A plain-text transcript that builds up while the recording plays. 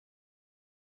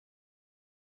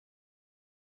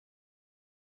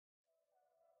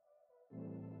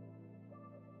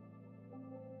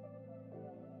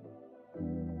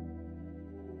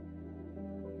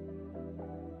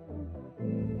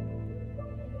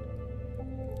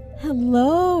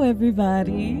Hello,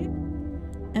 everybody,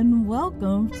 and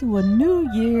welcome to a new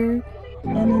year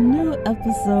and a new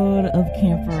episode of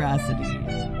Camperosity.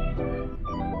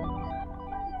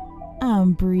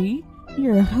 I'm Bree,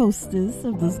 your hostess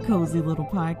of this cozy little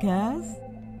podcast.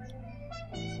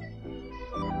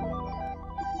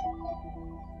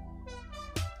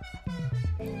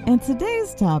 And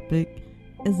today's topic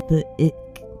is the ick,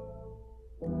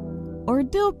 or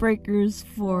deal breakers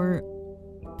for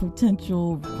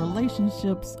potential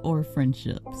relationships or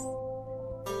friendships.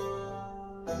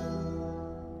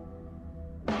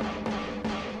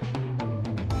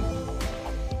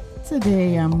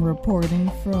 Today I'm reporting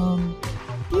from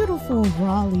beautiful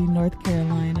Raleigh, North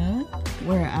Carolina,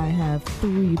 where I have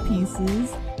 3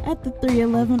 pieces at the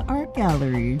 311 Art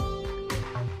Gallery.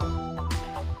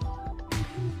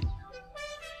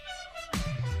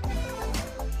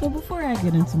 But before I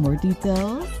get into more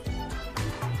details,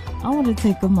 I want to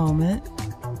take a moment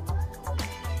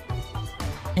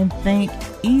and thank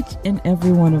each and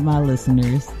every one of my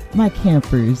listeners, my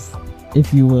campers,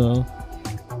 if you will.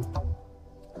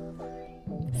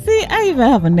 See, I even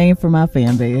have a name for my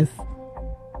fan base.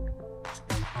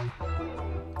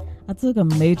 I took a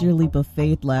major leap of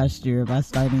faith last year by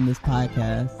starting this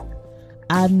podcast.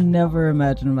 I never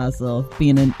imagined myself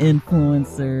being an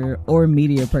influencer or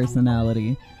media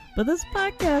personality. But this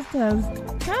podcast has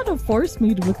kind of forced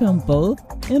me to become both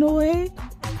in a way,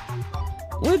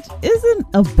 which isn't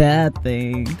a bad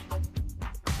thing.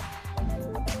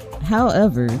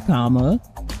 However,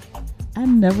 I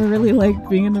never really liked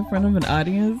being in front of an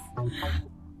audience.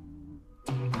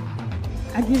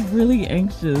 I get really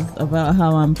anxious about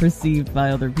how I'm perceived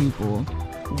by other people,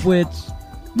 which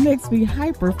makes me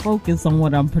hyper focus on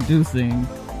what I'm producing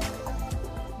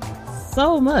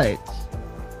so much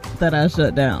that I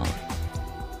shut down.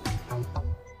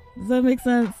 Does that make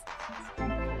sense?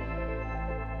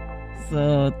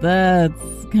 So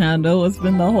that's kind of what's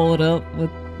been the hold up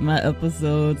with my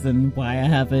episodes and why I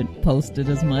haven't posted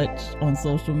as much on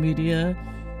social media.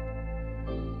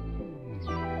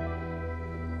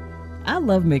 I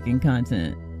love making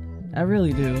content. I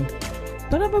really do.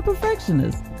 But I'm a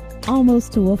perfectionist,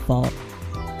 almost to a fault.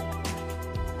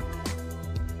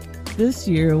 This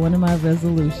year, one of my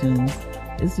resolutions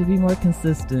is to be more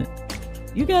consistent.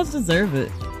 You guys deserve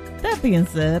it. That being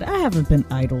said, I haven't been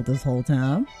idle this whole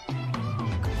time.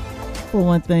 For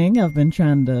one thing, I've been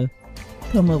trying to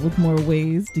come up with more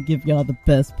ways to give y'all the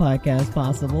best podcast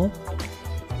possible.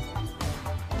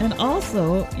 And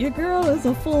also, your girl is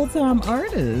a full-time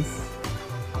artist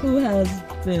who has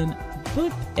been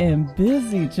booked and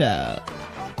busy, child.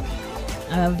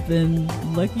 I've been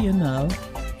lucky enough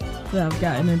that I've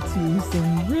gotten into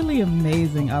some really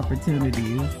amazing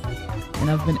opportunities,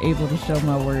 and I've been able to show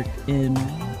my work in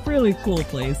really cool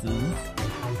places.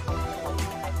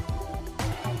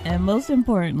 And most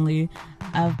importantly,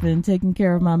 I've been taking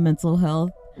care of my mental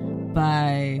health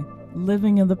by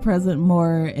living in the present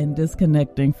more and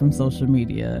disconnecting from social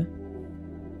media.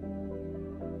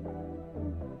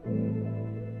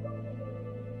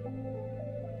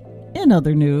 In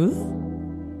other news,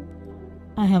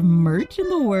 I have merch in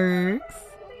the works.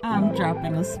 I'm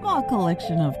dropping a small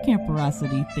collection of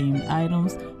Camperosity themed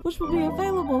items, which will be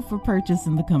available for purchase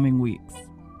in the coming weeks.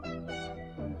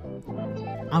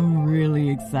 I'm really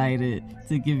excited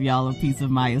to give y'all a piece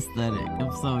of my aesthetic.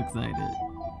 I'm so excited.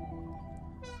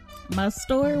 My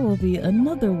store will be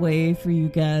another way for you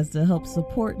guys to help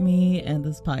support me and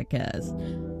this podcast.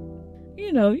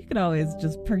 You know, you could always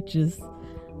just purchase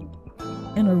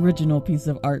an original piece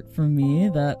of art from me.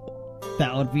 That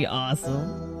would be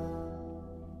awesome.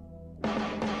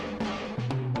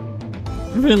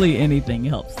 Really, anything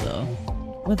helps though.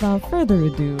 Without further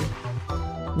ado,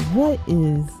 what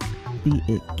is the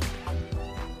ick?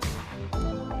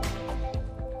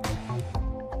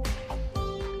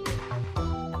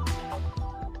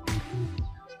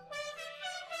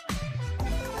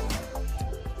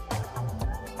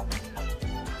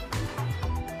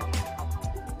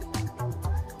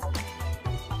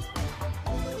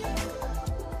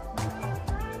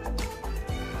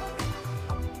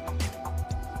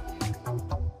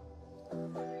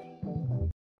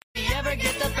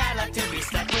 Get the bad luck to be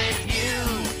stuck with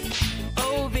you.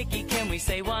 Oh, Vicky, can we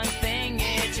say one thing?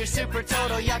 It's your super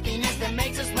total yuckiness that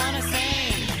makes us wanna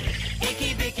sing.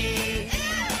 Icky Vicky.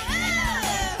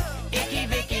 Icky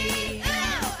Vicky.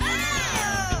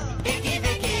 Icky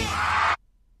Vicky.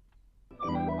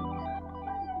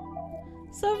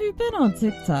 So if you've been on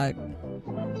TikTok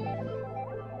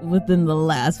within the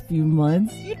last few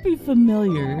months, you'd be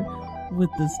familiar with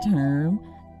this term.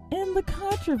 And and the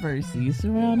controversy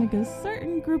surrounding a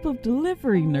certain group of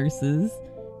delivery nurses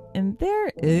and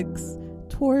their icks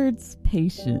towards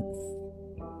patients.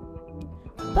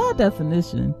 By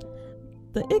definition,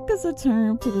 the ick is a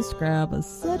term to describe a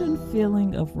sudden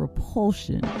feeling of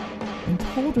repulsion and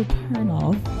total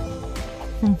turn-off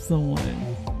from someone.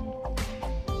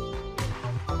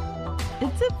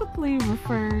 It typically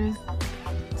refers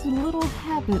to little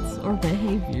habits or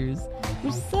behaviors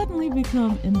which suddenly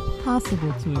become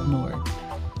impossible to ignore.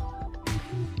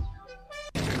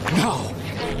 No!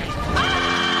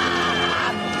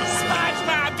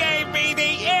 SpongeBob gave me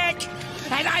the ick,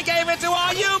 and I gave it to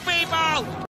all you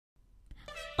people!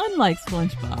 Unlike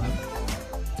SpongeBob,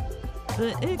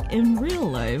 the ick in real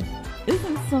life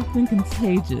isn't something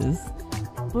contagious,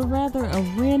 but rather a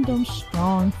random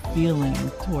strong feeling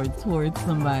towards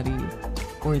somebody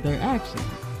or their actions.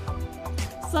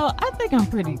 So I think I'm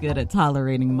pretty good at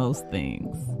tolerating most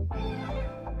things.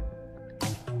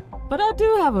 But I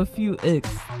do have a few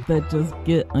icks that just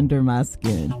get under my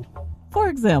skin. For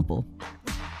example,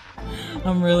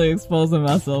 I'm really exposing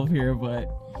myself here, but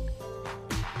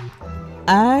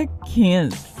I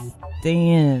can't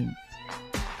stand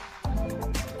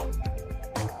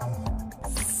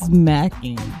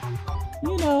smacking.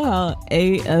 You know how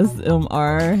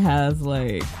ASMR has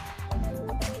like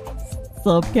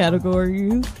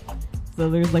subcategories? So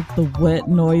there's like the wet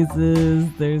noises,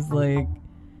 there's like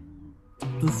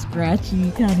the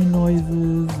scratchy kind of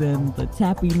noises and the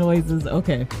tappy noises.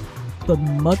 Okay. The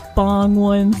mukbang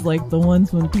ones, like the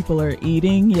ones when people are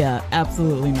eating, yeah,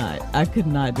 absolutely not. I could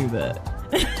not do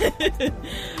that.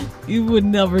 You would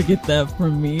never get that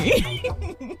from me.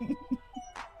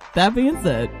 That being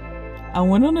said, I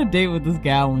went on a date with this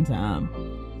guy one time,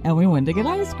 and we went to get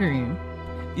ice cream.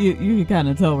 You can kind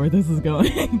of tell where this is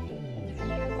going.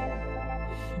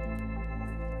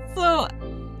 So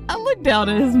I looked down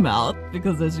at his mouth,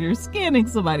 because as you're scanning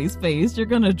somebody's face, you're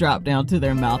gonna drop down to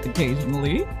their mouth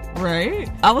occasionally,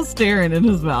 right? I was staring in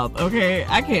his mouth, okay?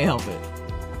 I can't help it.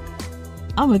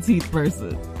 I'm a teeth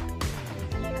person.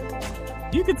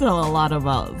 You can tell a lot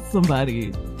about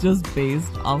somebody just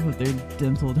based off of their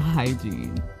dental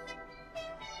hygiene.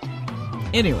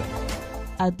 Anyway,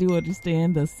 I do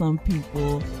understand that some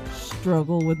people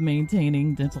struggle with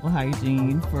maintaining dental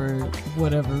hygiene for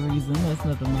whatever reason. That's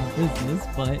none of my business,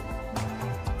 but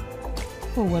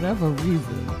for whatever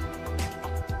reason,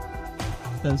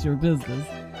 that's your business.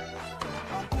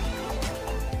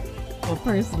 Well,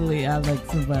 personally, I like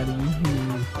somebody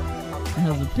who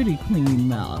has a pretty clean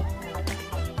mouth.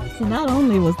 So not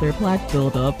only was there plaque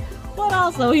buildup, but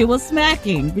also he was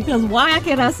smacking, because why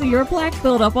can't I see your plaque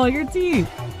buildup on your teeth?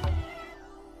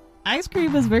 Ice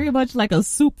cream is very much like a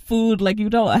soup food, like you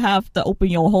don't have to open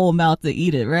your whole mouth to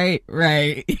eat it, right?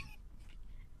 Right.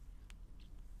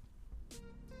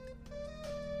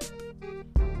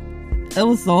 It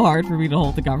was so hard for me to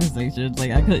hold the conversation.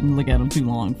 Like, I couldn't look at him too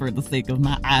long for the sake of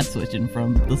my eye switching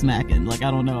from the smacking. Like,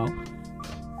 I don't know.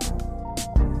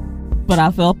 But I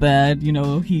felt bad, you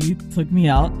know, he took me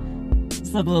out.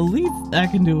 So the least I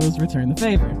can do is return the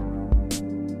favor.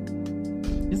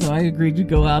 So I agreed to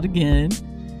go out again.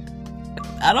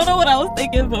 I don't know what I was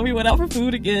thinking, but we went out for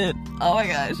food again. Oh my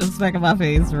gosh, I'm smacking my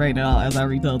face right now as I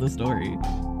retell the story.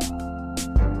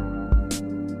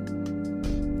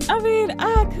 I mean,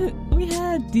 we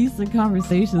had decent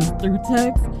conversations through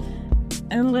text,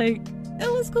 and like,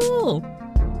 it was cool.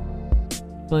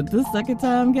 But this second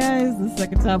time, guys,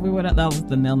 we went out, that was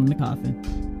the nail in the coffin.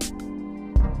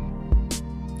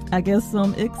 I guess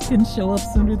some icks can show up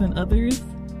sooner than others.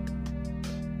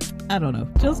 I don't know.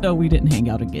 Just know we didn't hang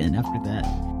out again after that.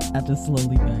 I just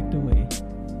slowly backed away.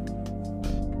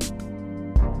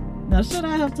 Now, should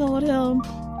I have told him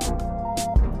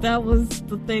that was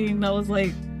the thing that was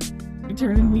like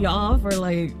turning me off or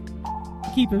like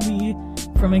keeping me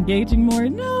from engaging more?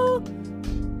 No,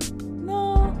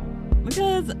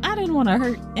 because I didn't want to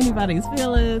hurt anybody's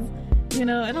feelings. You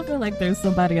know, I don't feel like there's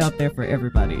somebody out there for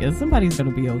everybody, and somebody's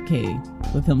gonna be okay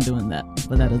with him doing that,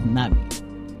 but that is not me.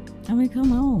 I mean,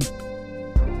 come on.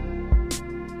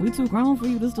 We too grown for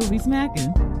you to still be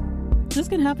smacking. This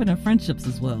can happen in friendships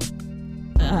as well.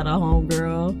 I had a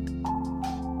homegirl.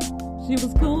 She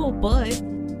was cool, but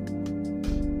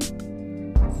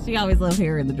she always loved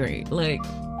hair in the drain. Like,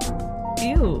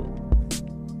 ew.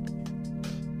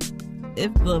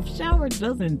 If the shower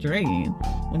doesn't drain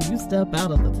when you step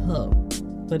out of the tub,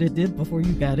 but it did before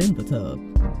you got in the tub,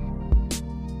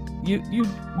 you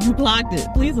blocked it.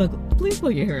 Please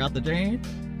pull your hair out the drain.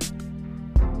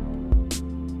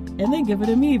 And then give it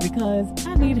to me, because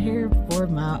I need hair for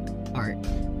my art.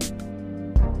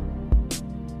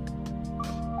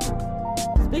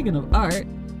 Speaking of art,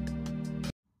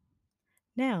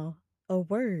 Now, a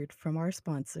word from our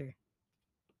sponsor.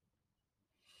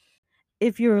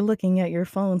 If you're looking at your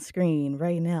phone screen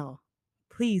right now,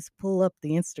 please pull up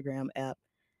the Instagram app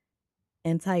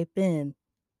and type in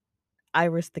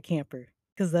Iris the Camper,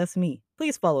 because that's me.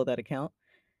 Please follow that account.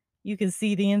 You can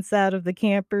see the inside of the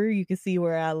camper. You can see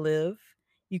where I live.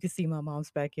 You can see my mom's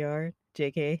backyard,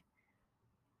 JK.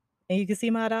 And you can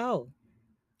see my dog.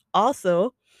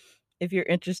 Also, if you're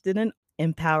interested in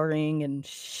empowering and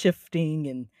shifting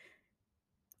and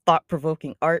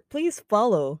thought-provoking art, please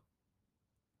follow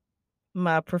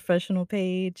my professional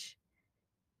page,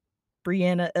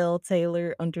 Brianna L.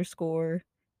 Taylor _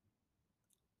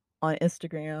 on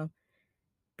Instagram,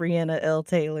 Brianna L.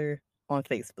 Taylor on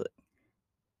Facebook.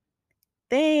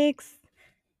 Thanks.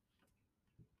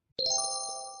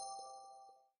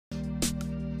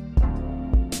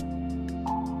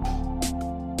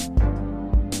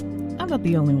 I'm not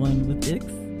the only one with icks.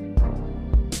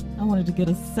 I wanted to get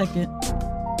a second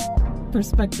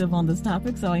perspective on this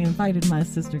topic, so I invited my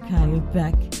sister Kiya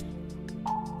back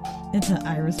into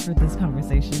Iris for this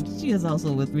conversation. She is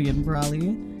also with me in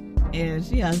Brawley, and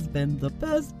she has been the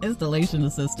best installation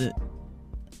assistant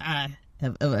I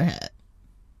have ever had.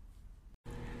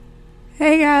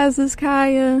 Hey guys, it's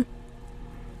Kiya.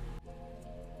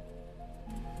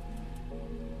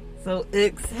 So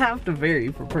icks have to vary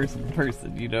from person to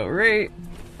person, you know, right?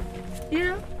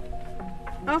 Yeah,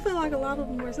 I feel like a lot of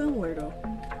them are similar though.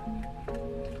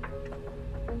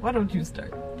 Why don't you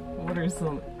start? What are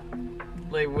some,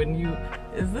 like, when you,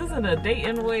 is this in a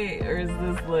dating way, or is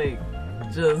this like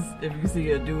just if you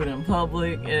see a dude in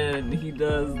public and he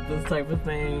does this type of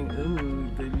thing, ooh,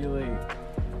 then you like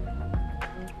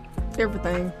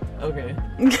Everything. okay.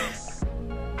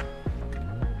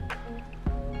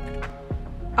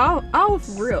 I'll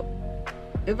rip.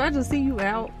 If I just see you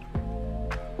out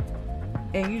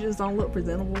and you just don't look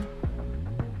presentable,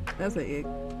 that's an ick.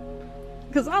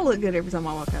 Cause I look good every time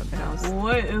I walk out the house.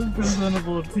 What is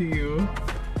presentable to you?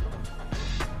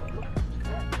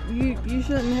 You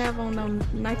shouldn't have on them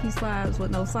Nike slides with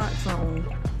no socks on,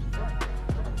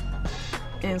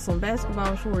 and some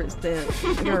basketball shorts that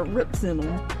got rips in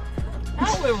them.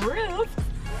 How it ripped?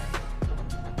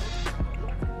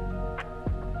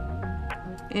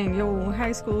 And your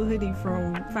high school hoodie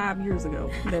from 5 years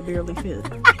ago that barely fit.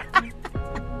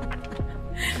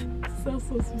 So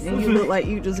specific. And you look like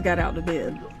you just got out of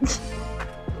bed.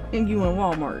 And you in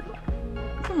Walmart.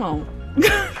 Come on.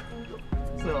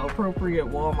 So appropriate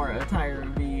Walmart attire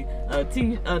would be a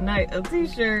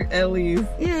t-shirt at least,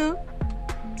 Yeah.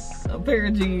 a pair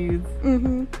of jeans,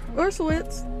 Or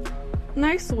sweats.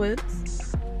 Nice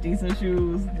sweats. decent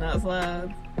shoes, not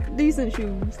slides. Decent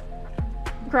shoes.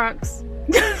 Crocs.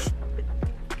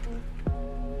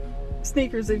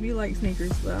 Sneakers if you like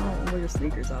sneakers, but I don't wear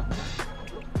sneakers all the time.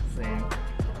 Same.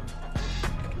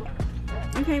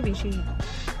 You can't be cheap.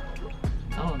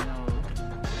 Oh no,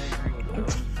 I agree with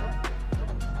that.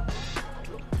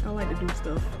 I like to do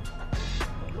stuff.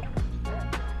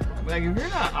 Like if you're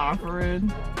not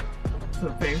offering to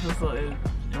pay for something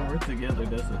and we're together,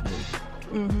 that's a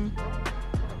thing.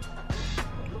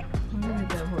 Let me get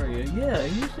that for you. Yeah,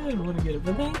 you should want to get it,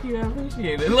 but thank you, I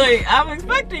appreciate it. Like, I'm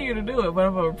expecting you to do it, but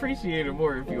I'm gonna appreciate it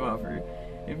more if you offer.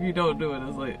 If you don't do it,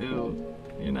 it's like, ew,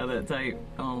 you're not that type.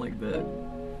 I don't like that.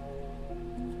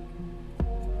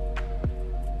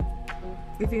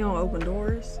 If you don't open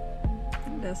doors,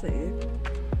 that's it.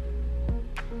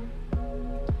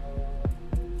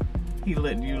 He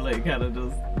letting you, like, kind of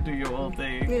just do your own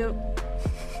thing. Yep.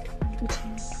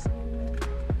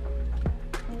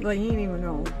 Like, you ain't even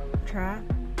gonna try.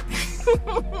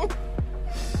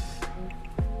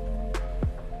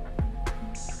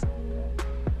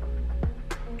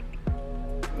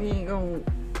 You ain't gonna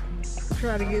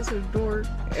try to get to the door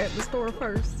at the store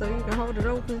first so you can hold it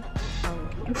open. Oh.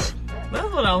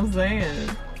 That's what I'm saying.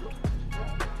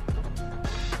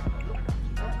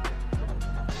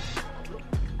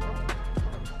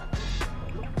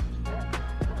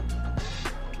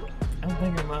 I'm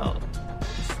thinking about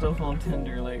stuff on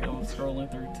Tinder, like I'm scrolling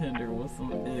through Tinder with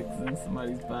some icks in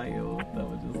somebody's bio that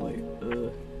was just like,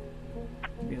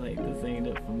 be like, this ain't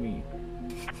it for me.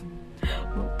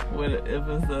 What if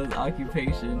it says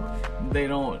occupation, they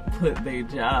don't put their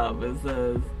job, it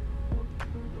says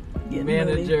Getting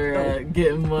manager money. at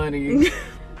getting money,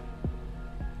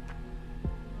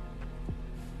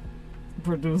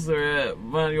 producer at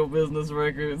Mind Your Business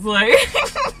Records, like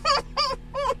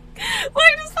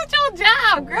like just put your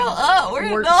job, grow up. Where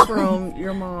you Works going? from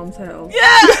your mom's house.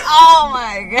 Yeah. Oh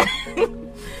my god.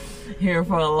 Here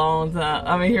for a long time.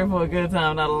 I mean, here for a good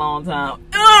time, not a long time.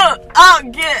 Oh,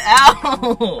 get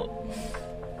out.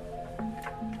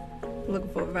 Looking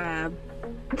for a vibe.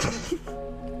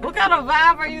 What kind of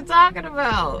vibe are you talking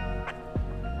about?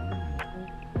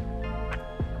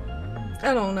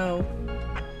 I don't know.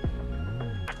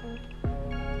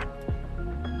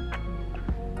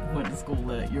 Went to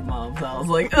school at your mom's house,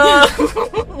 like, y'all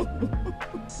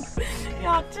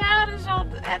childish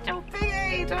at your big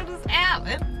age on this app.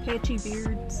 Patchy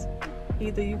beards.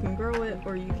 Either you can grow it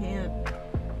or you can't.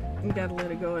 You gotta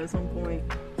let it go at some point.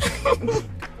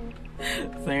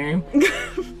 Same.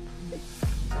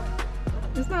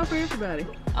 It's not for everybody.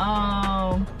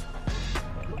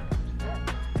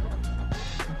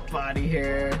 Body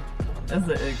hair. That's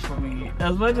an ick for me.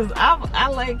 As much as I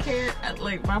like hair,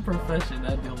 like my profession,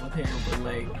 I deal with hair, but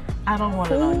like I don't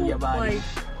want it on your body.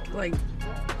 Like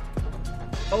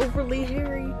overly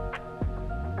hairy,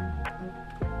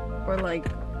 or like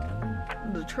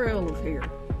the trail of hair.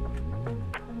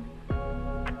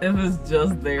 If it's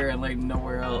just there and like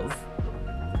nowhere else.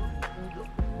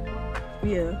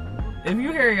 Yeah. If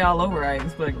you hairy all over, I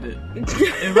expect it.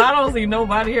 If I don't see no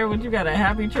body hair, but you got a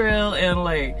happy trail and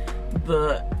like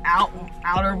the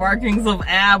outer markings of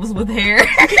abs with hair,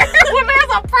 well,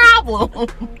 there's a problem.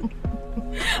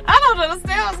 I don't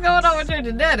understand what's going on with your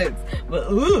genetics,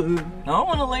 but ooh, I don't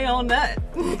want to lay on that.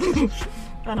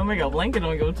 Trying to make a blanket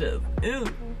on your chest. Ew.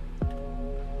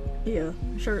 Yeah,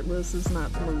 shirtless is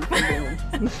not the move for them.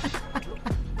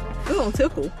 It don't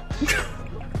tickle.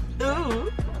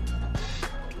 Ooh.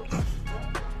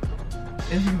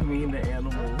 If you mean the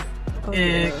animals. Oh, Ick.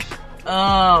 yeah.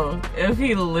 Oh, if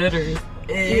he litters.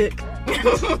 Ick.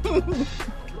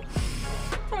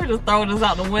 Or just throw this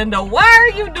out the window. Why are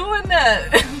you doing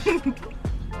that?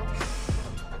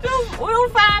 We'll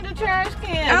find a trash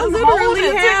can. I Just literally hold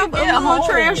it have till a you get little home.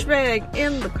 trash bag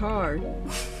in the car.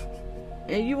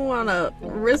 And you want to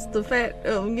risk the fact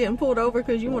of getting pulled over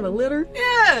because you want to litter?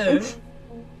 Yeah.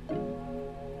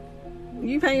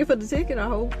 You paying for the ticket, I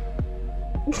hope.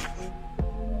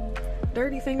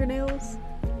 Dirty fingernails?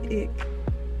 Ick.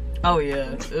 Oh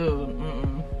yeah.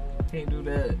 Ew. Can't do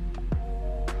that.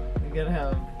 You gotta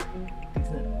have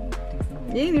decent.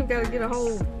 You ain't even got to get a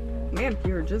whole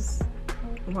manicure. Just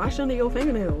wash under your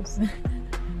fingernails.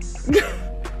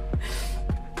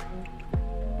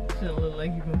 Shouldn't look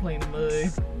like you've been playing in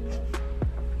mud.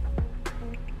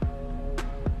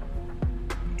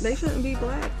 They shouldn't be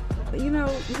black. You know,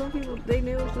 some people, they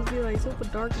nails just be like super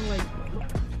dark and like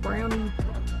browny,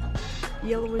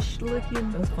 yellowish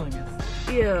looking. That's fungus.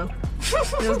 Yeah.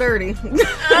 It's dirty.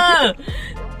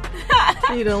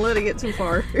 You don't let it get too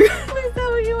far. Please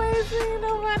tell me you ain't seen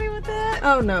nobody with that.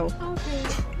 Oh no. Okay.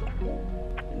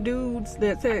 Dudes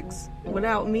that text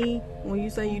without me when you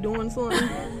say you doing something.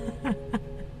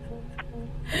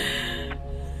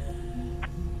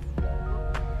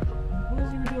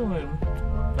 What you doing?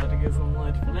 About to get some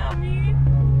lunch without me?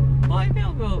 Boy,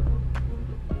 don't go.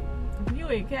 If you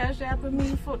ain't cash apping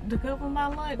me to cover my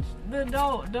lunch, then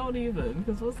don't even.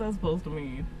 Because what's that supposed to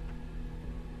mean?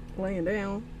 Laying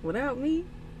down without me?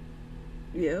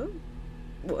 Yeah.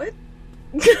 What?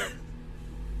 It's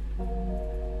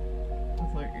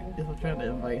like if I'm trying to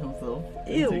invite himself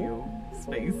Ew. into your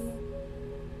space.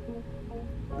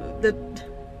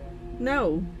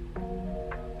 No.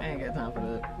 I ain't got time for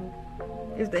that.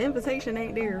 If the invitation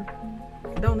ain't there,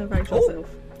 don't invite yourself.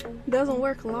 Doesn't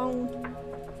work alone.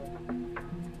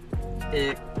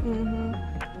 Ick. Mm-hmm.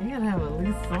 You gotta have at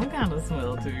least some kind of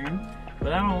smell to you.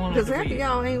 But I don't want it Because to half of be.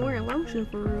 y'all ain't wearing lotion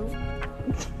for real.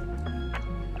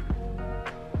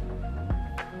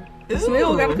 The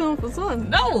smell gotta come from something.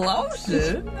 No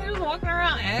lotion. They're just walking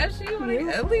around ashy. Like,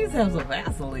 Yeah. at least have some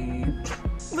Vaseline.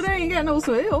 But they ain't got no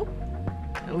smell.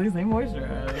 At least they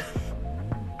moisturize.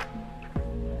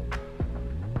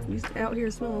 You out here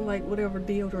smelling like whatever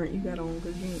deodorant you got on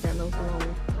because you ain't got no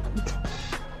cologne.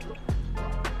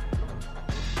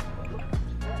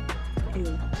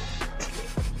 Ew.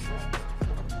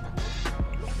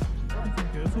 That's a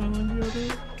good smelling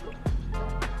deodorant.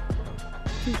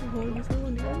 You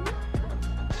smelling deodorant?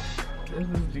 This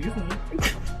is decent.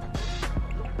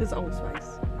 It's Old Spice.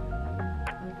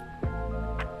 I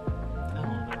don't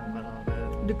know about all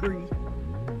that. Degree.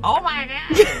 Oh my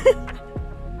god!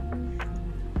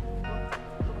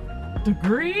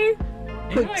 Degree?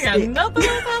 And you Quick ain't got stick. nothing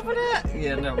on top of that?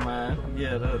 Yeah, never mind.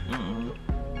 Yeah, that.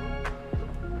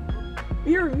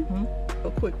 You're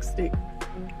a quick stick.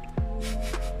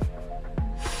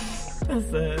 That's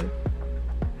sad.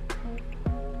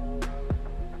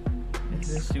 If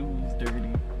his shoes dirty.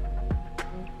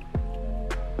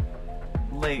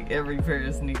 Like every pair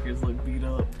of sneakers look beat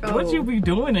up. Oh. What you be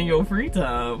doing in your free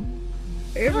time?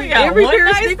 Every You got one pair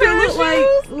of nice sneakers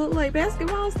pair of look like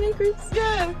basketball sneakers.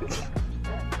 Yeah.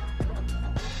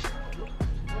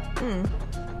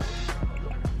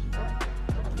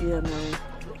 Yeah, no.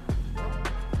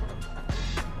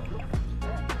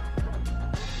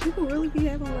 People really be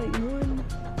having like one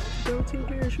go-to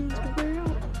pair of shoes to wear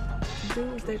out.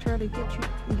 Dudes, they try to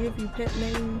give you pet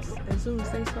names as soon as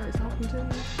they start talking to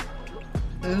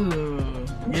you. Ooh,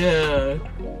 yeah.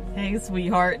 Hey,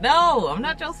 sweetheart. No, I'm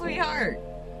not your sweetheart.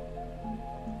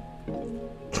 I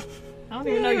don't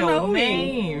even know your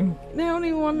name. They don't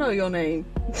even want to know your name.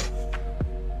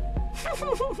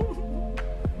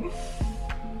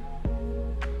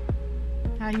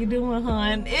 How you doing,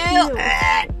 hon? Ew.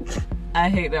 I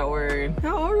hate that word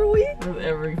How old are we? with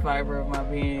every fiber of my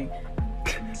being.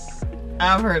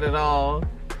 I've heard it all.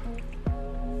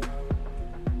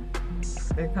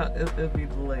 It'd be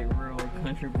the like real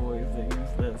country boys that use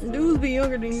that stuff. Dudes be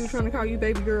younger than you trying to call you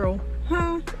baby girl.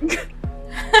 Huh?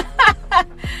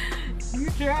 You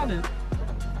tried it.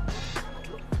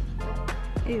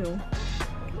 Ew.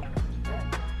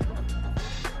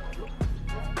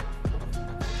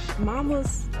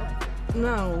 Mamas?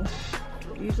 No.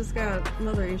 You just got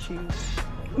mother issues.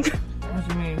 What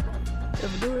you mean?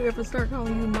 If a dude ever start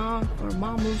calling you mom or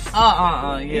mamas,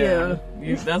 Yeah.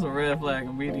 That's a red flag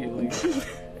immediately.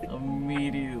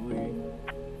 Immediately.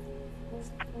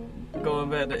 Going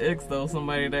back to icks though,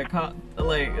 somebody that caught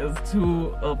like is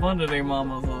too up under their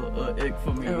mama's a ick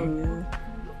for me. oh yeah.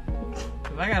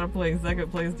 If I gotta play second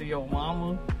place to your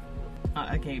mama,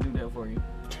 I can't do that for you.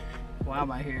 Why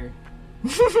am I here?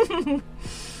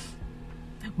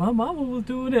 My mama was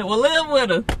doing that. Well, live with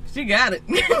her. She got it.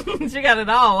 She got it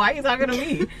all. Why are you talking to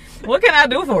me? What can I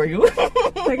do for you?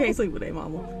 They can't sleep with their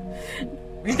mama.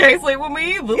 You can't sleep with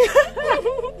me either.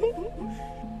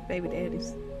 Baby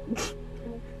daddies.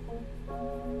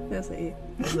 That's it.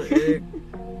 That's an ick.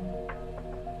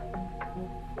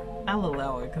 I'll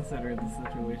allow it considering the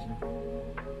situation.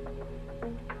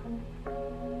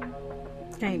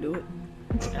 Can't do it.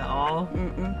 At all?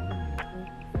 Mm-mm.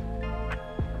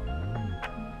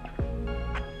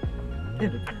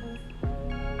 It depends.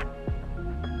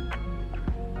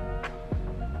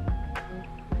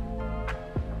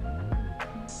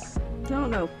 I don't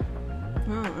know. I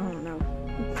don't know.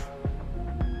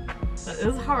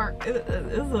 It's hard.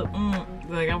 It's a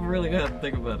like I'm really gonna have to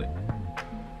think about it.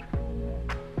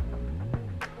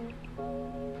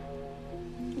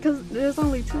 Because there's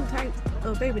only 2 types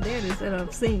of baby daddies that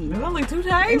I've seen. There's only 2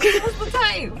 types. What's the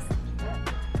types?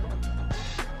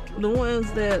 The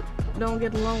ones that don't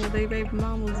get along with their baby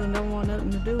mamas and don't want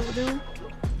nothing to do with them,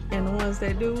 and the ones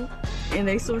that do, and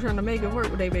they still trying to make it work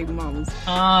with their baby mamas.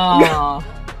 Oh,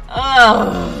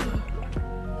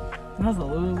 that's a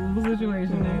lose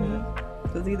situation, ain't it?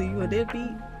 Because either you a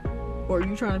deadbeat or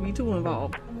you trying to be too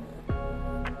involved.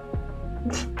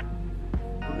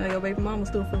 Now your baby mama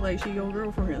still feel like she your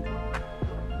girlfriend.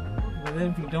 But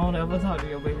then if you don't ever talk to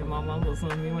your baby mama about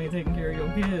something, you ain't taking care of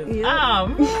your kids. Yep. Oh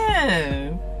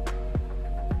man.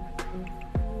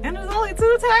 And there's only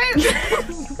 2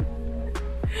 types.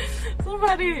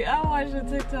 Somebody, I watched a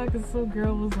TikTok and some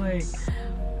girl was like,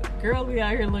 girl be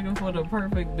out here looking for the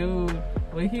perfect dude,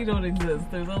 but he don't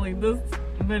exist. There's only this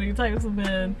many types of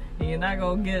men, and you're not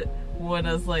gonna get one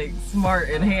that's like smart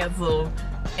and handsome,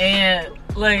 and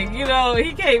like, you know,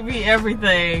 he can't be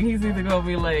everything. He's either gonna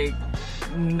be like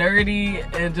nerdy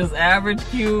and just average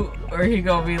cute, or he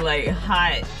gonna be like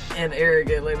hot and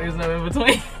arrogant. Like there's no in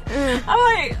between. I'm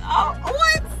like, oh,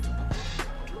 what?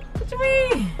 What you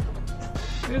mean?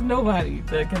 There's nobody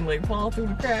that can like fall through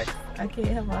the cracks. I can't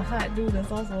have a hot dude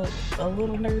that's also a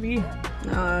little nerdy.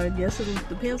 I guess it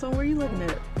depends on where you're looking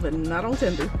at, but not on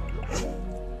Tinder.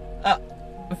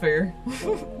 Fair.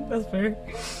 That's fair.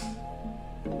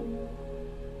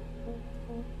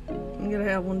 I'm gonna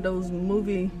have one of those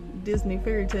movie Disney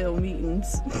fairy tale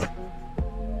meetings.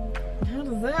 How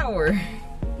does that work?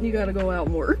 You gotta go out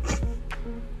more.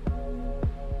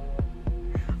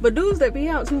 But dudes that be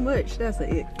out too much, that's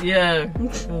a ick. Yeah.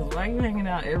 'Cause why you hanging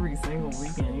out every single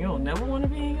weekend? You don't never want to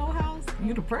be in your house?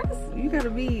 You depressed? You gotta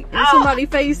be in somebody's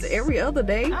face every other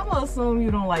day. I'm gonna assume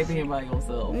you don't like being by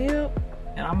yourself. Yep.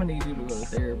 And I'm gonna need you to go to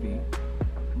therapy.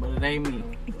 But it ain't me.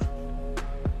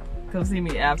 Come see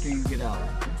me after you get out.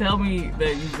 Tell me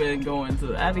that you've been going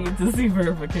to, I need to see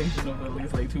verification of at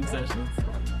least like 2 sessions.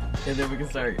 And then we can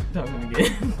start talking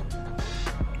again.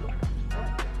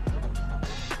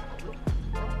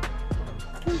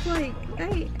 Cause like,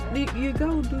 hey, you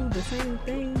go do the same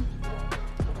thing.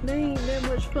 There ain't that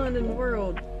much fun in the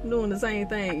world doing the same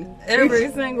thing.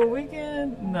 Every single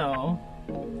weekend? No.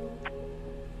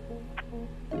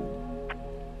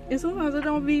 And sometimes it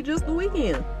don't be just the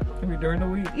weekend. Every during the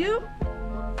week? Yep.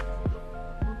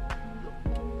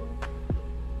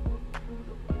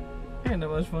 Ain't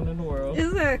much fun in the world.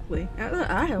 Exactly.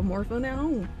 I have more fun at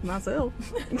home myself.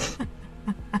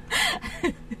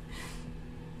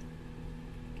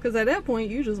 Because at that point,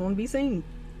 you just want to be seen.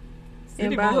 City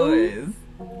and by boys.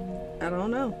 who? I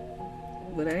don't know.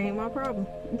 But that ain't my problem.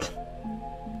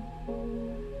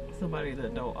 Somebody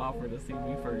that don't offer to see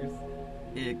me first.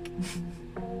 Ick.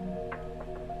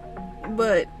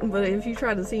 But if you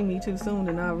try to see me too soon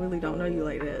and I really don't know you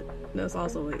like that, that's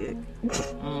also an ick.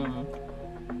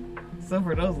 So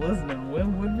for those listening,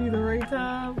 when would be the right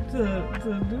time to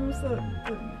do something?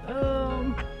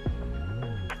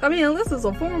 I mean, unless it's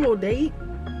a formal date.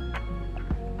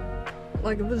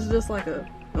 Like if it's just like oh,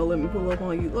 let me pull up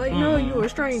on you. Like, no, you're a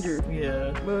stranger.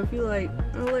 Yeah. But if you like,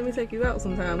 oh, let me take you out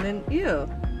sometime, then yeah.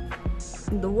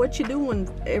 The what you doing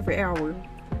every hour.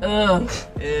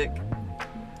 Ick.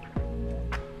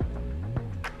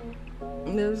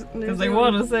 Because they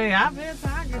want to say, I've been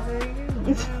talking to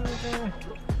you.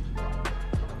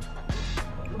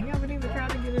 You haven't even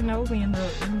tried to get to know me in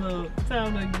the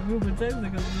time that you've been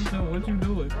texting because just know what you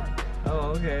doing.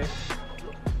 Oh, okay.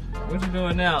 What you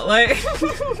doing now? Like,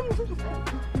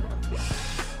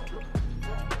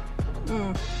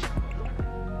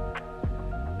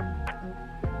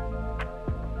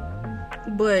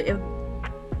 But if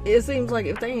it seems like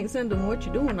if they ain't sending what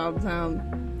you doing all the time,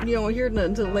 you don't hear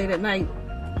nothing until late at night.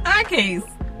 I can't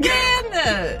stand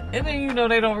that. And then you know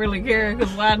they don't really care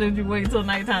because why did you wait till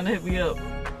nighttime to hit me up?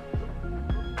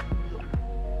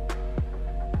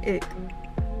 Ick.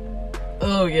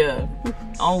 Oh yeah.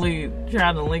 Only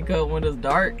trying to link up when it's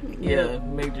dark. Yeah,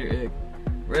 major ick.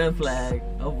 Red flag.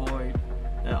 Avoid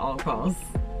at all costs.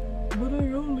 But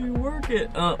I only work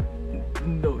it.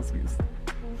 No excuse.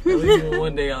 At least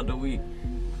one day out the week,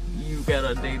 you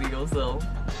gotta date yourself.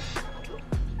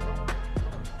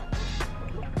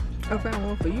 I found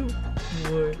one for you.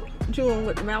 What? Chewing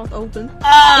with the mouth open.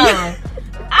 Oh,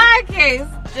 I can't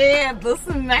stand the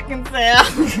smacking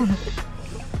sound.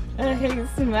 I hate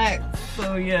smack.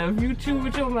 So yeah, if you chew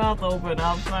with your mouth open,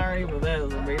 I'm sorry, but that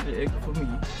is a major ick for me.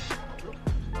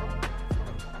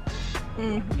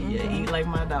 Yeah, eat like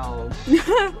my dog.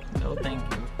 No, thank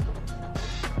you.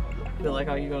 Feel like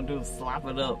all you gonna do is slop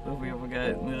it up if we ever got. I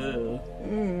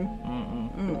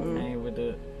ain't with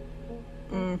that.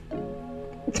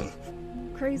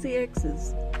 Crazy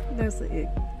exes. That's the ick.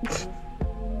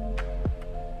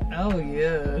 Oh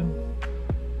yeah.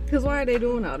 Cause why are they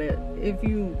doing all that? If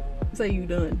you say you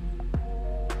done.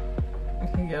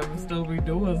 Yeah, we still be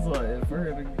doing something for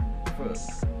her to.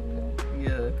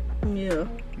 Yeah.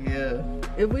 Yeah.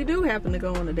 If we do happen to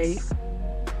go on a date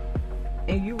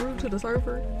and you rude to the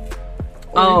server,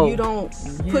 or you don't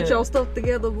put your stuff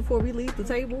together before we leave the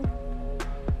table.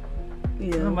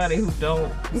 Yeah. Somebody who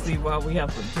don't see why we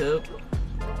have to tip.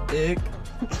 Ick.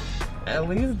 At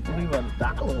least leave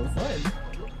 $1 or something.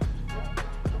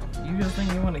 You just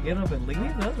think you want to get up and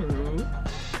leave? That's rude.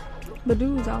 But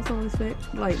dudes also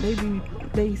expect, like,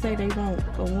 they say they want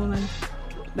a woman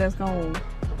that's gonna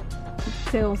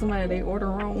tell somebody they order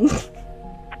wrong.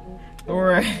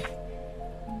 Right.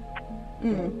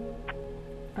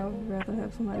 I would rather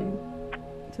have somebody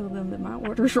tell them that my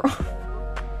order's wrong.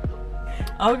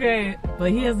 Okay,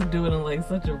 but he has to do it in like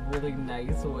such a really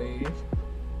nice way.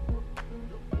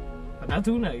 But not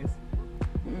too nice.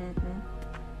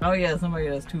 Oh yeah, somebody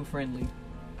that's too friendly.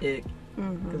 Ick.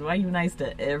 Because why you nice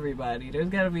to everybody? There's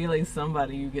gotta be like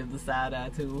somebody you give the side eye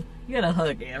to. You gotta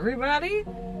hug everybody?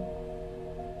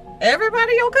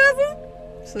 Everybody your cousin?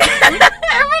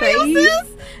 Everybody your sis?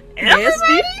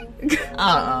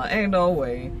 Everybody? Ain't no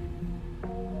way.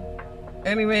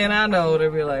 Any man I know,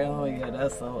 they'll be like, oh yeah,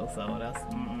 that's so-and-so. That's,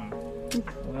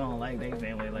 we don't like their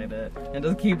family like that. And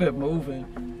just keep it moving.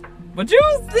 But you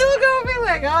still gonna be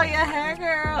like, oh yeah, hey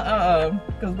girl.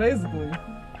 Because basically,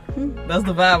 that's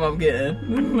the vibe I'm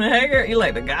getting. Hey girl, you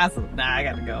like the gossip. Nah, I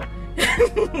gotta go.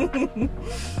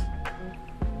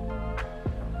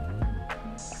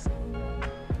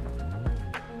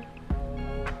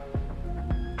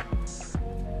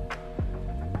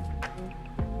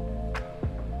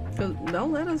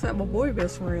 Don't let us have a boy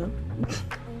best friend.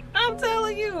 I'm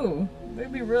telling you, they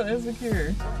be real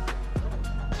insecure.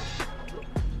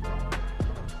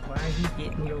 Why are you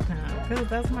getting your time? Because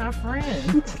that's my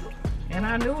friend. And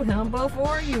I knew him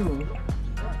before you.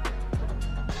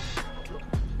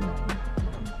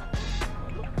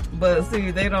 But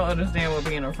see, they don't understand what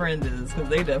being a friend is, because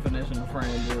their definition of friend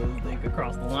is they could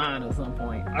cross the line at some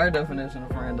point. Our definition of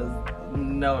friend is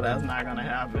no, that's not gonna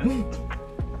happen.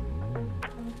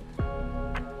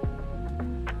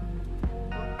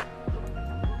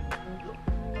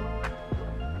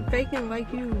 Faking like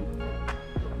you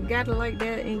got it like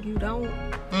that and you don't.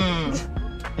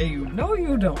 And you know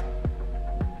you don't.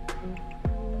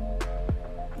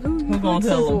 Who gonna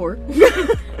tell him? for?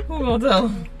 Who gonna tell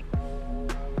him?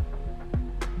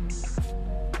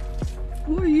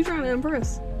 Who are you trying to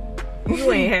impress?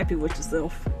 You ain't happy with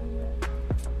yourself.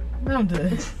 I'm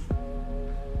dead.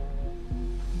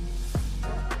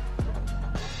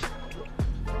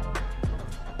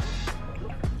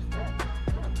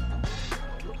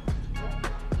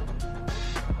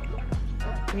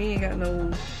 You ain't got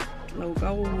no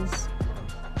goals,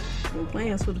 no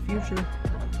plans for the future.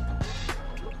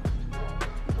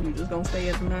 You just gonna stay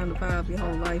at the 9 to 5 your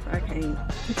whole life. I can't.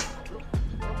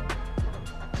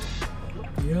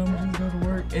 Yeah, I'm just going to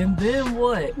work. And then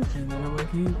what? And then I'm going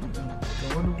to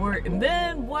keep going to work. And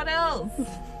then what else?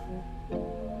 You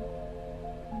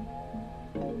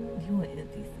an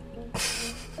empty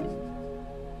seat.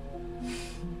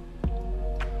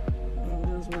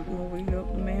 I'm just working my way up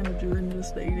the manager and just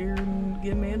stay there and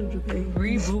get manager pay.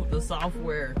 Reboot the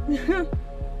software. You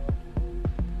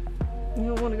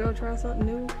don't want to go try something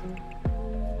new?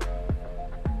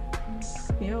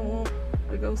 You don't want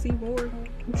to go see more?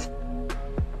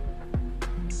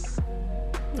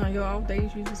 On your off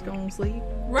days, you just gonna sleep?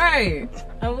 Right.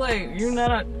 I'm like, you're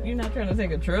not trying to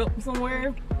take a trip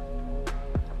somewhere?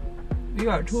 You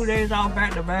got 2 days off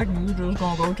back to back and you just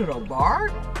gonna go to the bar?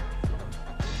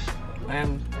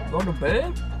 And go to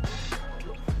bed?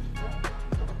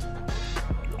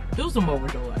 Do some more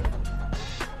with your life.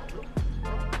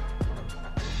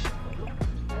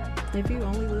 If you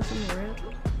only listen to rap,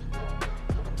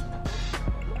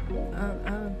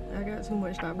 I got too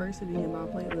much diversity in my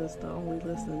playlist to only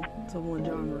listen to one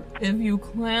genre. If you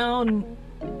clown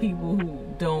people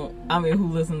who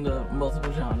listen to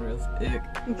multiple genres,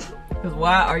 because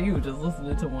why are you just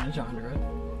listening to one genre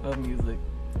of music?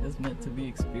 It's meant to be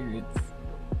experienced.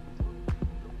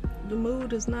 The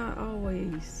mood is not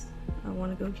always, I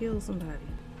want to go kill somebody.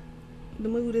 The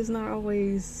mood is not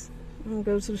always, I want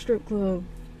to go to the strip club.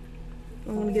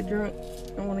 I want to get drunk.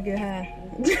 I want to get high.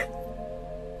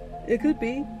 It could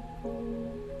be,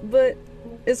 but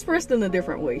expressed in a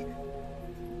different way.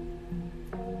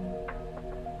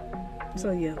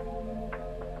 So yeah,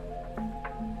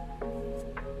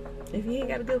 if you ain't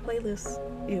got a good playlist,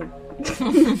 ew.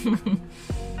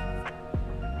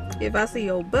 If I see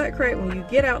your butt crack when you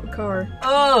get out the car,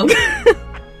 Oh,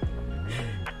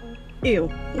 ew.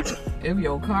 if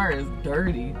your car is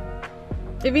dirty,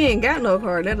 If you ain't got no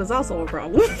car, that is also a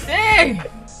problem. hey,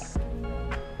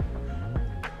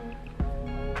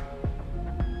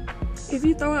 If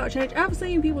you throw out change, I've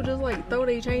seen people just like throw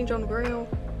their change on the ground.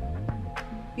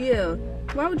 Yeah,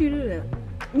 why would you do that?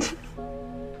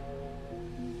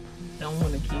 don't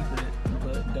want to keep it,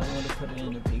 but don't want to put it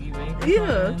in a piggy bank. Or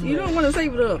Yeah, something, you but- don't want to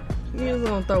save it up. You just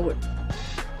gonna throw it.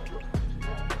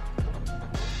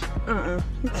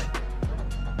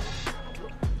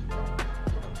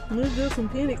 Let's do some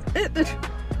pennies.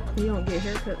 You don't get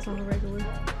haircuts on the regular.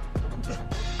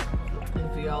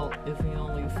 If he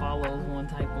only follows one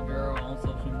type of girl on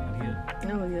social media.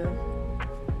 Oh yeah.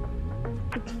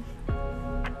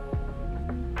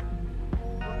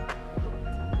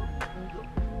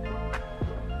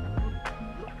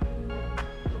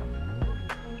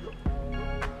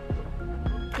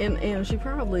 And she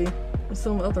probably is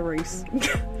some other race.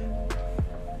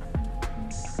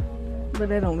 But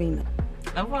that don't mean that.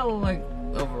 I follow like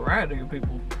a variety of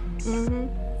people. Mm-hmm.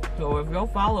 So if your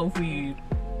follow feed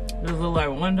just look like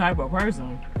one type of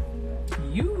person,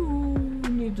 you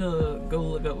need to go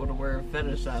look up what the word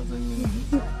fetishizing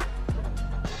means.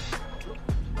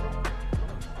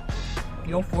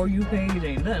 Your For You page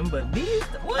ain't nothing but these.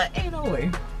 What? Ain't no way.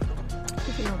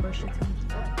 If you don't brush your teeth.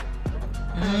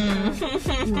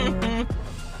 Mm.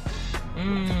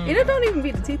 And it don't even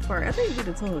be the teeth part. I think it be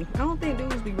the tongue. I don't think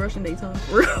dudes be brushing their tongue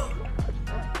for real.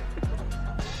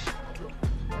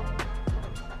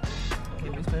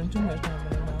 Can't be spending too much time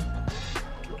in it now.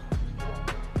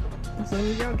 As soon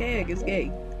as y'all gag, it's gay.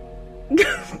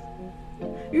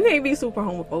 You can't be super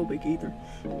homophobic either.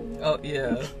 Oh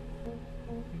yeah.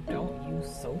 Don't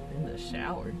use soap in the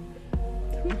shower.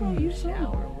 Who don't use shower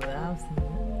shower? without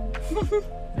seeing it.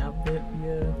 I bet,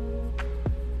 yeah.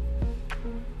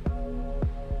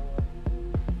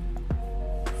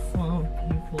 Some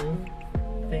people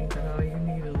think that all you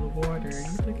need is water.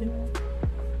 You think it?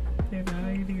 Think that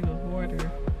all you need is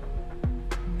water.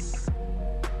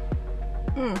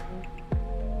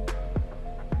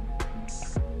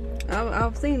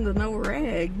 I've seen the no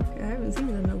rag. I haven't seen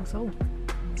the no soap.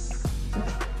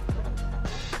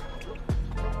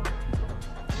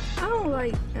 I don't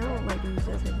like dudes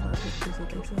that take a lot of pictures of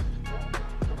themselves.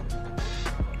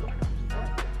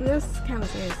 That's kind of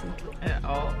sassy. At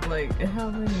all? Like, how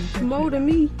many pictures? More than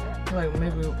me. Like,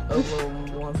 maybe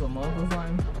upload once a month or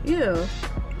something? Yeah.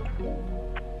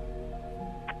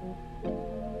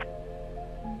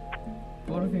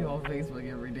 What if he on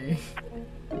Facebook every day?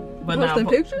 But Posting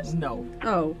pictures? No.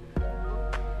 Oh.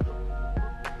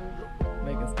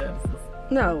 Making statuses.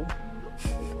 No.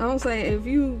 I'm saying if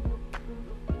you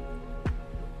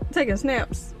taking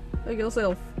snaps of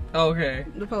yourself Okay.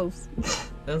 to post.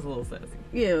 That's a little sassy.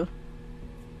 Yeah.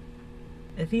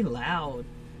 If he loud.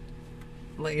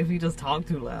 Like, if he just talk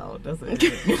too loud. That's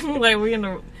it. Like, we in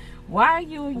the... Why are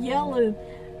you yelling?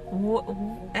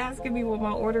 Asking me what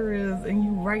my order is and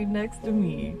you right next to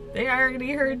me. They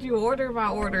already heard you order my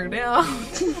order now.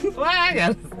 What I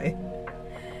gotta say?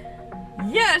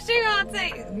 Yeah, she gonna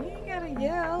take. You ain't gotta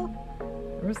yell.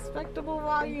 Respectable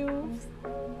volumes.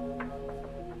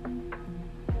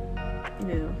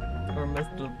 Yeah. Or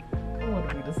Mr. I want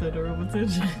to be the center of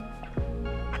attention.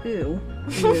 Ew.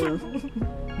 Yeah.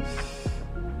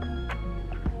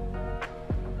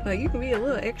 Like, you can be a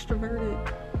little extroverted,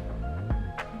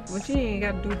 but you ain't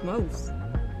got to do the most.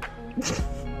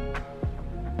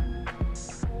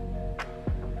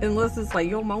 Unless it's like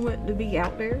your moment to be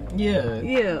out there. Yeah.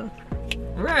 Yeah.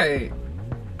 Right.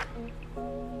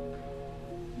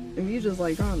 If you just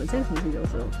like drawing attention to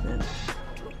yourself, then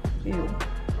ew.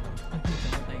 I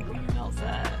don't think being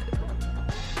outside.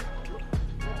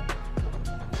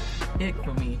 Ick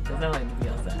for me, because I like to be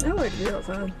outside. I like to be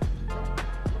outside.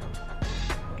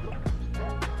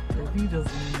 If you just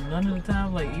none of the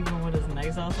time, like even when it's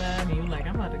nice outside, and you like,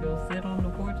 I'm about to go sit on the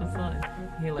porch or something.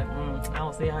 You're like, I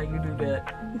don't see how you do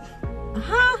that.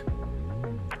 Huh?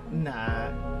 Nah,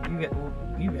 you got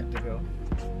to go.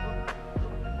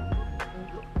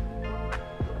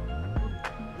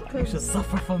 You should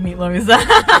suffer for me, let me say.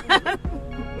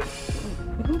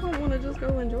 Who don't want to just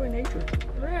go enjoy nature?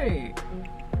 Right.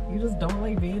 You just don't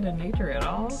like being in nature at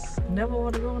all? Never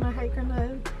want to go on a hike or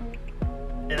nothing?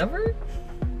 Ever?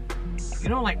 You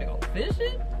don't like to go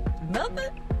fishing?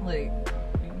 Nothing? Like,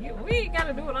 we ain't got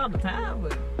to do it all the time,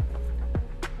 but...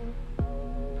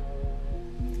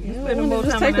 You spending more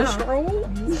time in the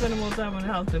house. You spending more time in the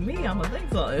house than me, I'ma think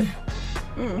so.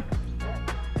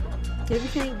 If you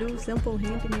can't do simple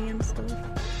handyman stuff.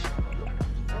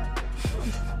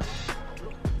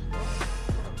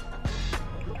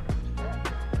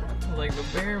 Like the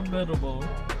bare minimum.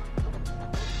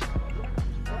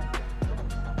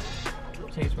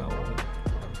 Change my oil.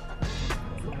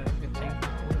 Somebody can change my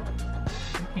oil.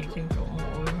 You can't change your own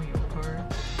oil in your car.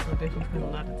 So that you spend a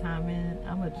lot of time in.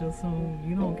 I'ma just assume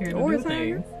you don't care to Or do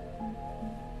tires. things.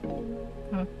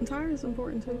 Huh? Tires is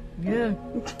important too. Yeah.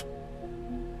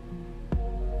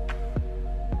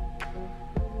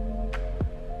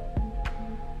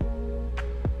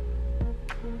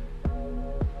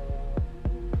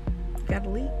 Got a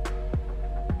leak.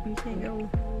 You can't go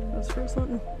screw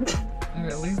something. Or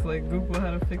at least like Google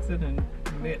how to fix it and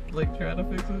like try to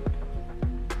fix it.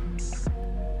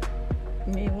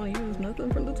 You ain't want to use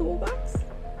nothing from the toolbox?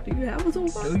 Do you have a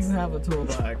toolbox? Do you have a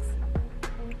toolbox?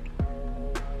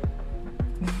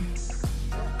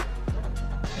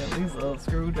 At least a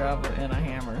screwdriver and a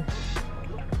hammer.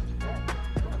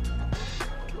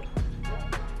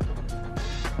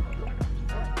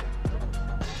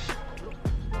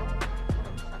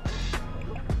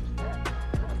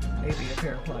 Maybe a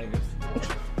pair of pliers.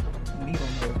 Needle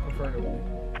nose preferably.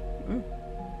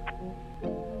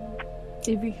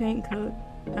 If you can't cook,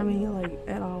 I mean, like,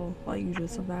 at all, like, you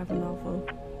just surviving off of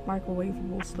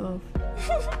microwavable stuff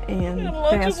and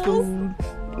fast food.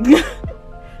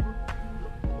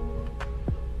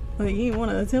 Like, you ain't want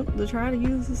to attempt to try to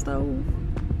use the stove.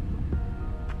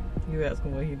 You ask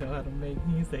him what he know how to make,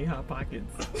 he say hot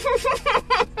pockets.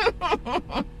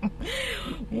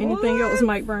 Anything else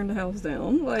might burn the house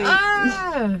down. Like,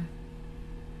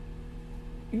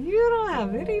 you don't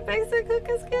have any basic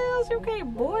cooking skills? You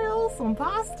can't boil some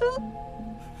pasta?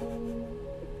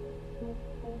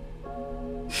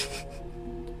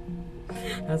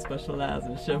 I specialize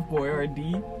in Chef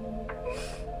Boyardee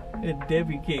and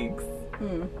Debbie cakes.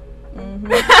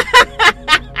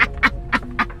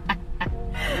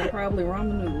 probably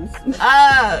ramen noodles.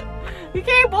 You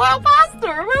can't boil pasta,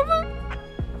 remember?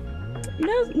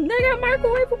 No, they got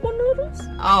microwavable noodles.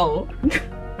 Oh, it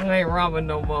ain't ramen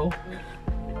no more.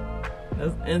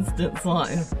 That's instant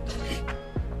slime.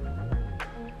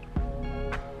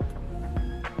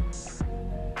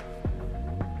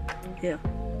 Yeah,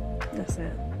 that's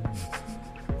sad.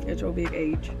 At your big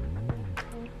age.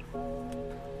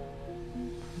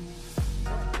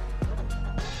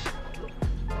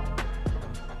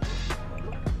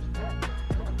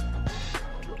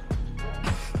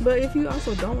 But if you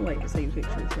also don't like to take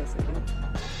pictures, that's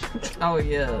it. Oh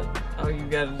yeah. Oh, you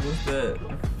got just that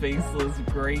faceless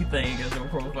gray thing as your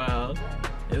profile.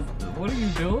 What are you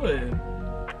doing?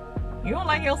 You don't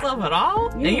like yourself at all?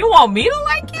 Yeah. And you want me to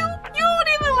like you? You don't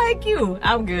even like you.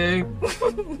 I'm good.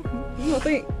 You don't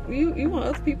think you want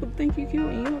other people to think you cute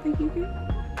and you don't think you cute?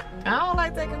 I don't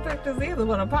like taking pictures either,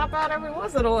 but I pop out every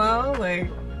once in a while. Like,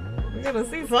 we're gonna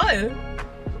see something.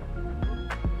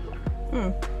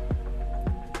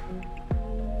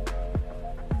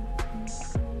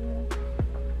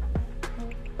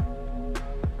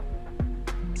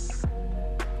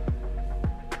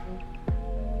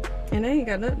 And they ain't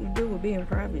got nothing to do with being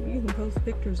private. You can post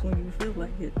pictures when you feel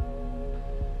like it.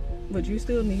 But you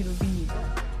still need to be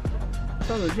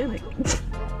photogenic.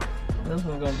 This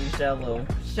one's gonna be shallow.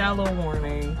 Shallow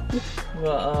warning.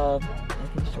 Well,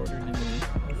 he's shorter than me.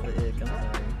 That's the ick.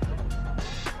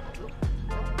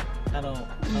 I'm sorry.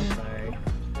 I'm sorry.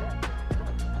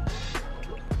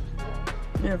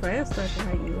 And if I ask such a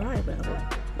height, you lie about it.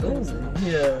 Oh,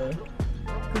 yeah.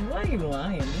 Cause why are you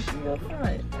lying? Just be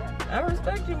upfront. I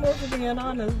respect you more for being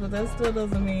honest, but that still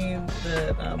doesn't mean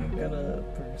that I'm gonna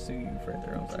pursue you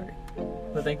further. I'm sorry.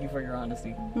 But thank you for your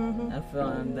honesty. I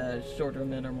find that shorter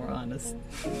men are more honest.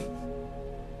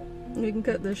 We can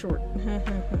cut this short.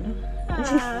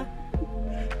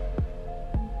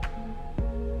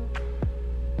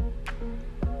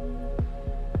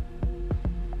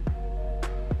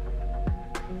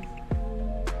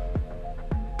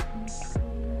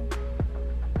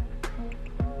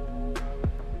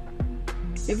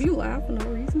 If you lie for no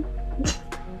reason,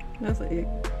 that's an ick.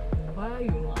 Why are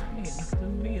you lying? Just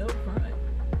be upfront.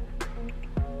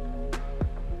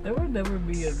 There would never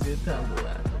be a good time to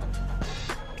lie.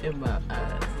 In my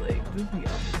eyes, like, just be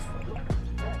honest.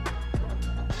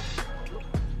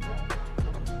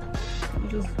 You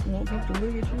just want people to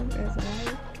look at you as a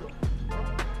liar?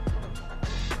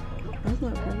 That's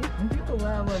not cool. And people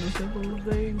lie about the simplest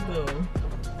things, though.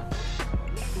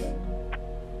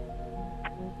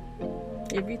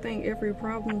 If you think every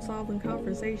problem-solving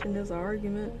conversation is an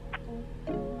argument.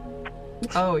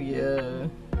 Oh, yeah.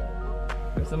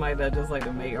 Or somebody that just like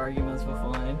to make arguments for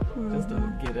fun. Just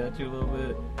to get at you a little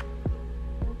bit.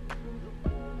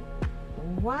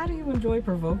 Why do you enjoy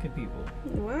provoking people?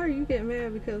 Why are you getting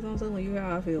mad because I'm telling you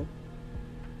how I feel?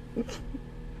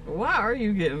 Why are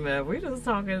you getting mad? We're just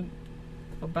talking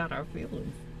about our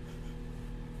feelings.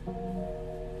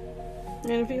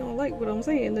 And if you don't like what I'm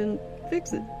saying, then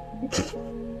fix it.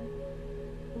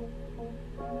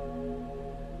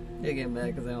 They get mad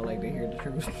because they don't like to hear the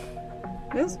truth.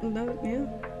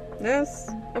 That's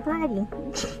a problem.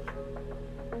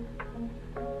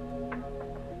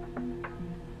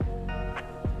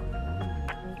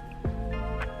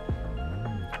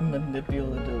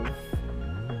 Manipulative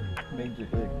major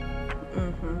dick.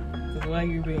 Because why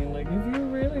you being like, if you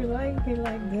really like me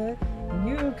like that,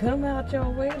 you come out your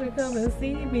way to come and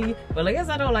see me. Well, I guess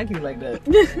I don't like you like that.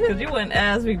 Because you wouldn't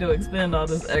ask me to expend all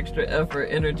this extra effort,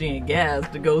 energy, and gas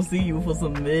to go see you for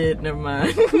some mid. Never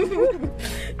mind.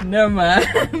 Never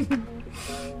mind.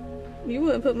 You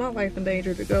wouldn't put my life in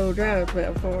danger to go drive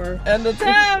that far. And the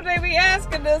time they be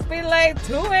asking us be like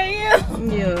 2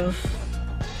 a.m. Yeah.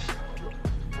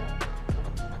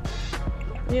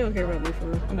 You don't care about me for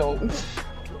real. No.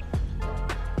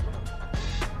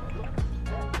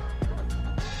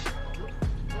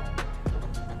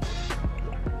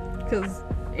 Because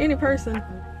any person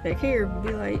that cared would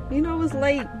be like, you know, it's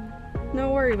late.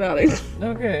 Don't worry about it.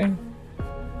 Okay.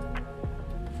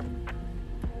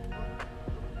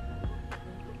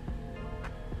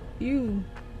 You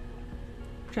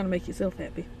trying to make yourself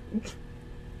happy.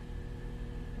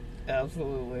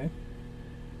 Absolutely.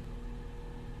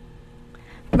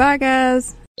 Bye,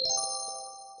 guys.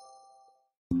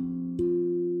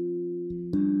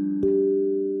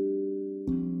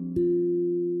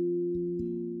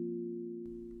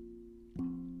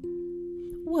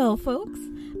 Well, folks,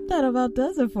 that about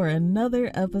does it for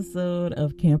another episode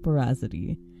of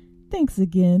Camperosity. Thanks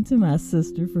again to my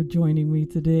sister for joining me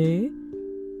today.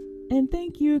 And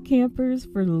thank you, campers,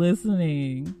 for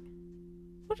listening.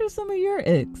 What are some of your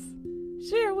icks?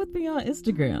 Share with me on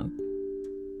Instagram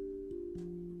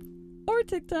or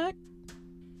TikTok.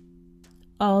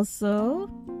 Also,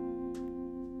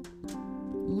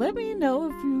 let me know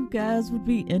if you guys would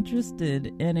be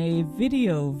interested in a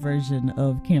video version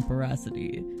of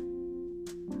Camperosity.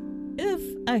 If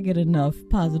I get enough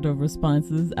positive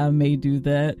responses, I may do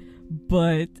that,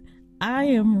 but I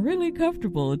am really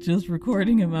comfortable just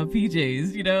recording in my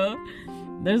PJs, you know?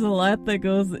 There's a lot that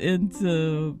goes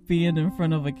into being in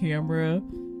front of a camera.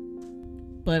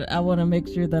 but I want to make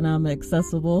sure that I'm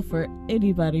accessible for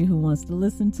anybody who wants to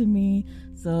listen to me.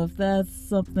 So if that's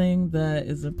something that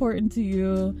is important to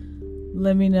you,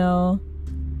 let me know.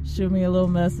 Shoot me a little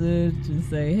message and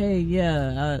say, hey,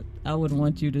 yeah, I would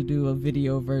want you to do a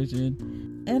video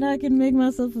version. And I can make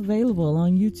myself available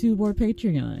on YouTube or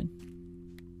Patreon.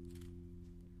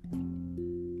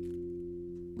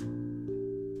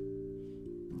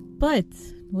 But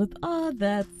with all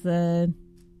that said,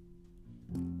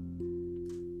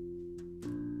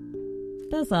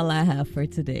 that's all I have for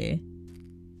today.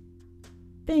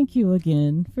 Thank you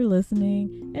again for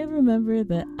listening, and remember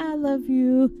that I love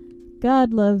you,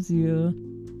 God loves you,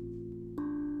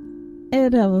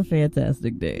 and have a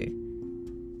fantastic day.